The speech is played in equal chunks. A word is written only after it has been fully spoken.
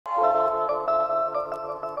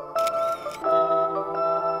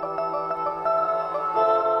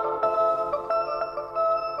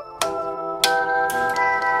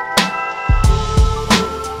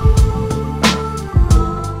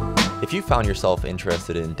If you found yourself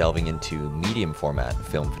interested in delving into medium format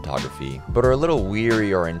film photography, but are a little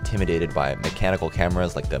weary or intimidated by mechanical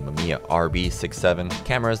cameras like the Mamiya RB67,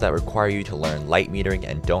 cameras that require you to learn light metering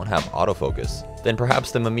and don't have autofocus, then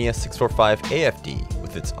perhaps the Mamiya 645 AFD,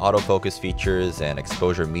 with its autofocus features and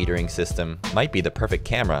exposure metering system, might be the perfect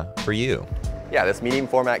camera for you. Yeah, this medium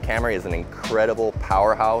format camera is an incredible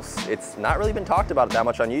powerhouse. It's not really been talked about that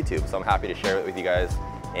much on YouTube, so I'm happy to share it with you guys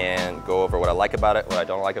and go over what I like about it, what I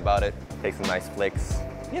don't like about it, take some nice flicks,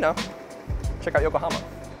 you know, check out Yokohama.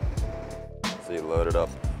 So you load it up.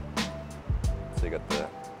 So you got the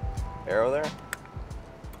arrow there.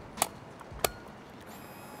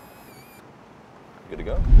 Good to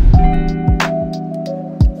go.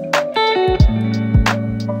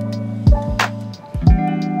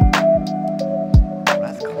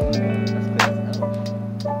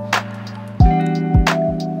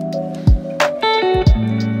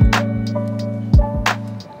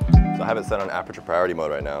 I have it set on aperture priority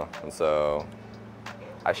mode right now, and so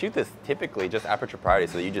I shoot this typically just aperture priority,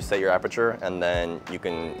 so you just set your aperture and then you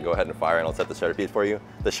can go ahead and fire and I'll set the shutter speed for you.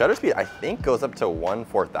 The shutter speed I think goes up to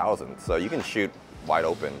 1/4000, so you can shoot wide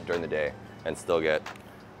open during the day and still get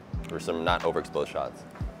for some not overexposed shots.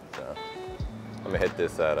 So I'm gonna hit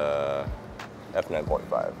this at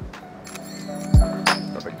f9.5.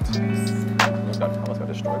 Perfect. Almost got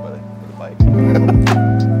destroyed by the bike.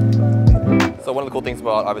 So one of the cool things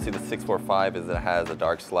about obviously the 645 is that it has a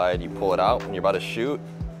dark slide. You pull it out when you're about to shoot,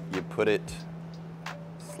 you put it,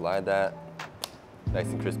 slide that nice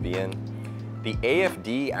and crispy in. The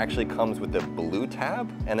AFD actually comes with the blue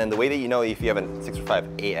tab, and then the way that you know if you have a 645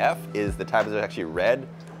 AF is the tab is actually red.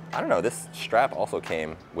 I don't know, this strap also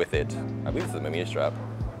came with it. I believe it's a Mamiya strap,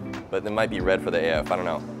 but it might be red for the AF, I don't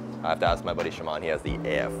know. I have to ask my buddy Shaman, he has the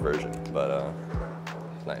AF version, but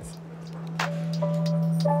it's nice.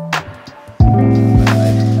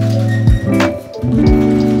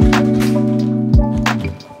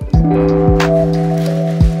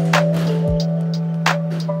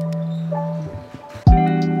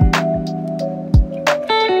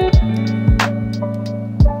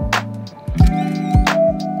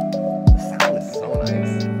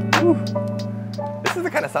 This is the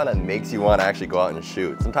kind of sound that makes you want to actually go out and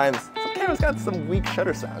shoot. Sometimes some cameras got some weak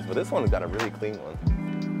shutter sounds, but this one's got a really clean one.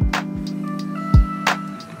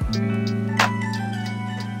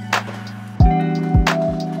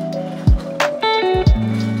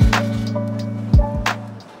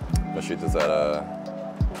 I'm gonna shoot this at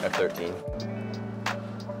f13.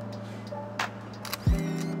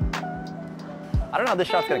 I don't know how this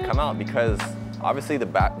shot's gonna come out because obviously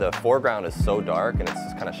the foreground is so dark and it's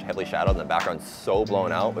just kind of heavily shadowed and the background's so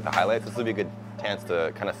blown out with the highlights. This will be a good chance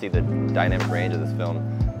to kind of see the dynamic range of this film.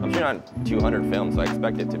 I'm shooting on 200 film, so I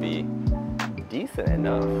expect it to be decent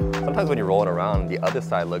enough. Sometimes when you roll it around, the other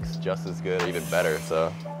side looks just as good or even better,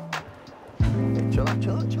 so. Hey, chill out,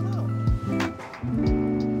 chill out, chill out.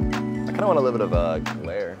 I kind of want a little bit of a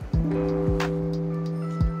glare.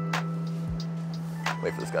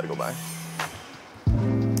 Wait for this guy to go by.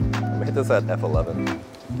 I'm gonna hit this at f11.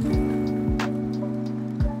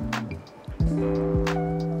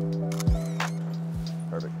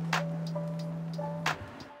 Perfect.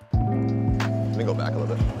 Let me go back a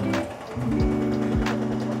little bit.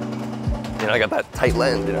 You know, I got that tight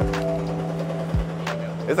lens, you know.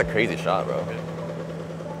 It's a crazy shot, bro.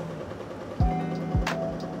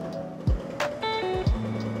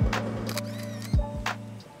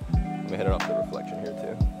 I'm gonna hit it off the reflection here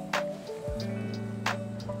too.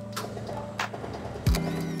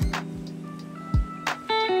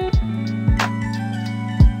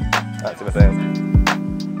 Alright, see what I'm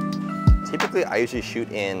saying? Typically, I usually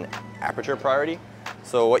shoot in aperture priority.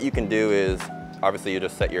 So what you can do is, obviously you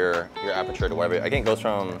just set your aperture to whatever. Again, it goes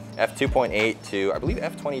from f2.8 to, I believe,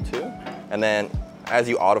 f22. And then as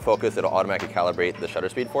you autofocus, it'll automatically calibrate the shutter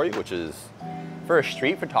speed for you, which is for a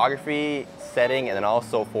street photography setting and then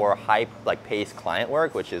also for high paced client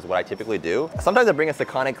work, which is what I typically do. Sometimes I bring a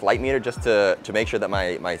Sekonic light meter just to make sure that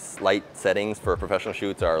my light settings for professional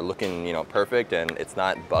shoots are looking, you know, perfect and it's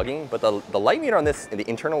not bugging. But the light meter on this, the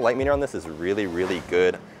internal light meter on this is really, really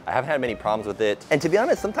good. I haven't had many problems with it. And to be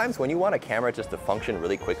honest, sometimes when you want a camera just to function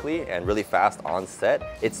really quickly and really fast on set,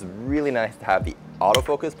 it's really nice to have the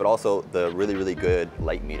autofocus, but also the really, really good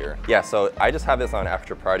light meter. Yeah, so I just have this on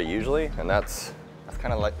aperture priority usually, and that's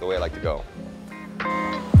kind of like the way I like to go.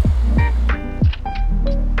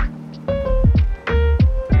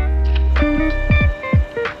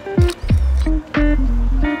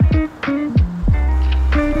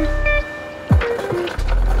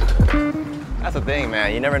 That's the thing,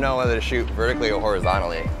 man. You never know whether to shoot vertically or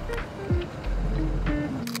horizontally.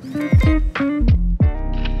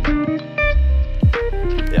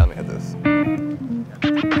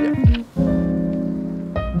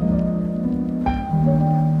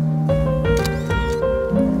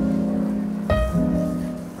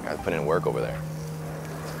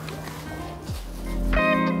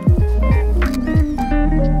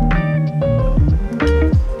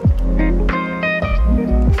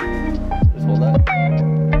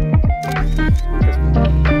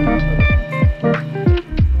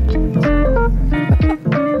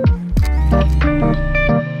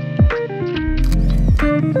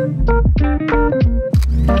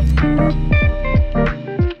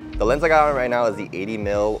 got on right now is the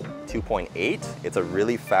 80mm 2.8. It's a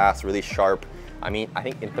really fast, really sharp, I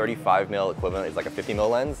think in 35mm equivalent is like a 50mm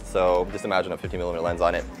lens. So just imagine a 50mm lens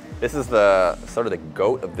on it. This is the sort of the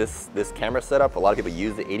GOAT of this camera setup. A lot of people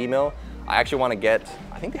use the 80mm. I actually want to get,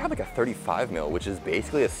 I think they have like a 35mm, which is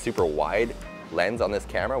basically a super wide lens on this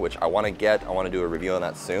camera, which I want to get. I want to do a review on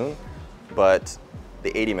that soon. But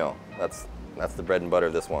the 80mm, that's the bread and butter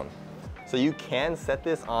of this one. So you can set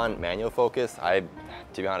this on manual focus.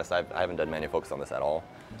 To be honest, I haven't done manual focus on this at all.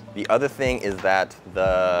 The other thing is that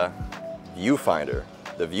the viewfinder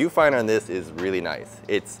on this is really nice.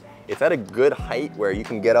 It's at a good height where you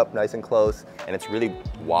can get up nice and close, and it's really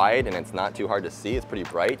wide and it's not too hard to see. It's pretty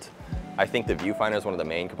bright. I think the viewfinder is one of the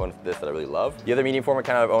main components of this that I really love. The other medium format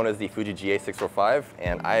camera I've owned is the Fuji GA645,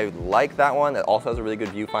 and I like that one. It also has a really good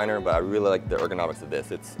viewfinder, but I really like the ergonomics of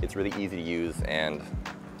this. It's really easy to use, and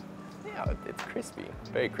yeah, it's crispy,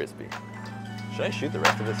 very crispy. Should I shoot the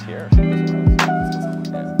rest of this here?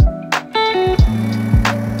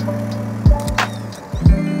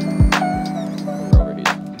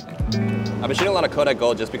 I've been shooting a lot of Kodak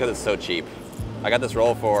Gold just because it's so cheap. I got this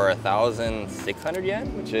roll for 1,600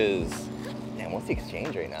 yen, which is, damn, what's the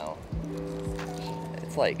exchange rate now?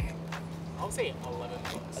 It's like, I would say 11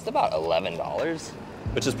 bucks. That's about $11,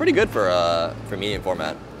 which is pretty good for medium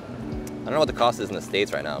format. I don't know what the cost is in the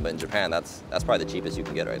States right now, but in Japan, that's probably the cheapest you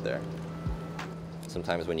can get right there.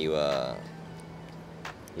 Sometimes when you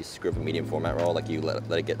screw up a medium format roll, like you let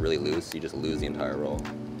it get really loose, you just lose the entire roll.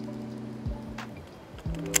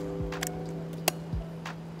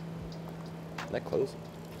 Is that close?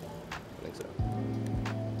 I think so.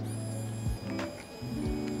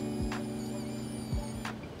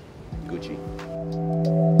 Gucci.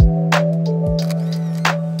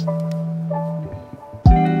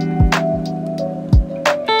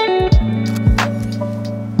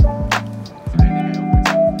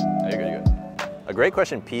 A great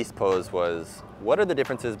question Peace posed was, what are the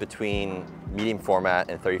differences between medium format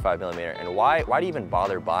and 35mm, and why do you even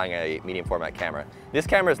bother buying a medium format camera? This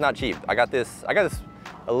camera is not cheap. I got this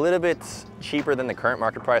a little bit cheaper than the current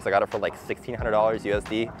market price. I got it for like $1,600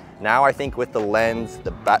 USD. Now I think with the lens,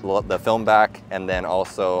 the film back, and then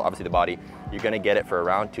also obviously the body, you're gonna get it for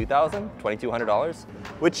around $2,200,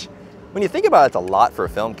 which when you think about it, it's a lot for a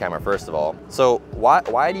film camera, first of all. So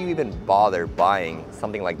why do you even bother buying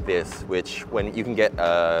something like this, which when you can get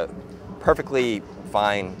a perfectly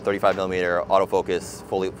fine 35mm autofocus,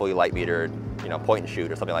 fully light metered, you know, point and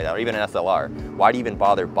shoot or something like that, or even an SLR? Why do you even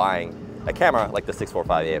bother buying a camera like the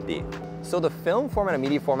 645 AFD? So the film format and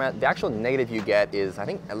media format, the actual negative you get is, I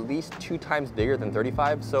think, at least 2 times bigger than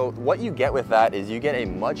 35. So what you get with that is you get a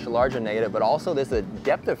much larger negative, but also there's a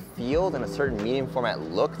depth of field and a certain medium format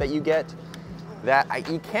look that you get that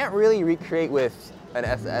you can't really recreate with an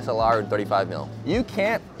SLR in 35mm.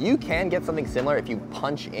 You can get something similar if you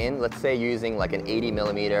punch in, let's say using like an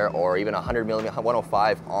 80mm or even 100mm,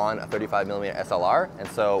 105 on a 35mm SLR. And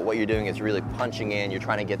so what you're doing is really punching in, you're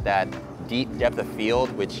trying to get that deep depth of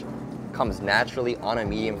field, which comes naturally on a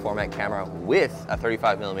medium format camera with a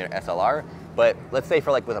 35mm SLR. But let's say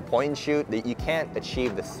for like with a point and shoot, you can't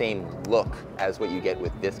achieve the same look as what you get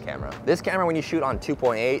with this camera. This camera, when you shoot on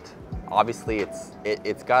 2.8, obviously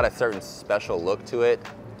it's got a certain special look to it.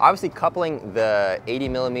 Obviously coupling the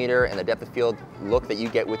 80mm and the depth of field look that you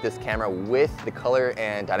get with this camera with the color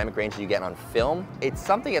and dynamic range that you get on film, it's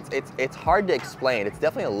something it's hard to explain. It's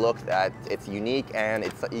definitely a look that it's unique, and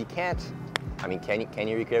you can't, I mean, can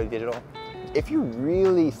you recreate it with digital? If you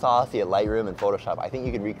really saucy at Lightroom and Photoshop, I think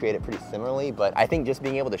you could recreate it pretty similarly, but I think just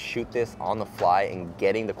being able to shoot this on the fly and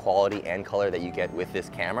getting the quality and color that you get with this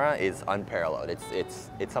camera is unparalleled.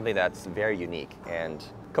 It's something that's very unique, and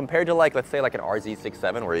compared to like, let's say like an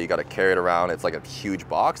RZ67 where you gotta carry it around, it's like a huge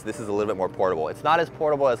box, this is a little bit more portable. It's not as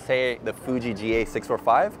portable as say the Fuji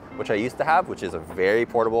GA645, which I used to have, which is a very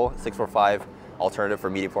portable 645 alternative for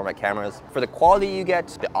medium format cameras. For the quality you get,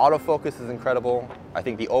 the autofocus is incredible. I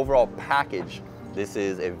think the overall package, this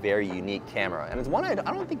is a very unique camera, and it's one I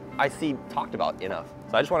don't think I see talked about enough.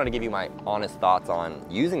 So I just wanted to give you my honest thoughts on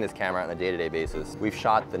using this camera on a day-to-day basis. We've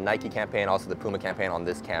shot the Nike campaign, also the Puma campaign on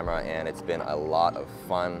this camera, and it's been a lot of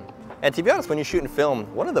fun. And to be honest, when you're shooting film,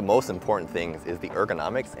 one of the most important things is the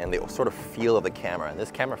ergonomics and the sort of feel of the camera. And this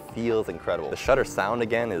camera feels incredible. The shutter sound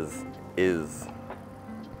again is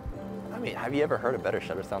I mean, have you ever heard a better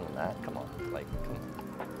shutter sound than that? Come on, like, come on.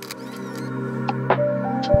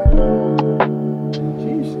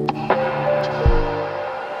 Jeez.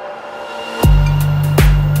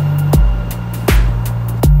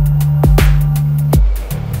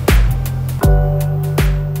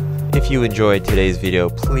 If you enjoyed today's video,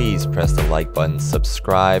 please press the like button,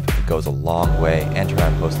 subscribe, it goes a long way, and turn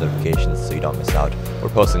on post notifications so you don't miss out. We're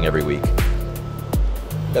posting every week.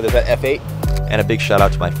 Yeah, there's that F8. And a big shout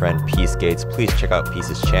out to my friend Peace Gates. Please check out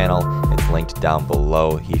Peace's channel. It's linked down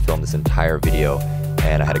below. He filmed this entire video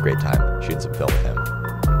and I had a great time shooting some film with him.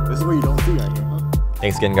 This is what you don't see out here, huh?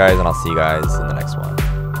 Thanks again, guys, and I'll see you guys in the next one.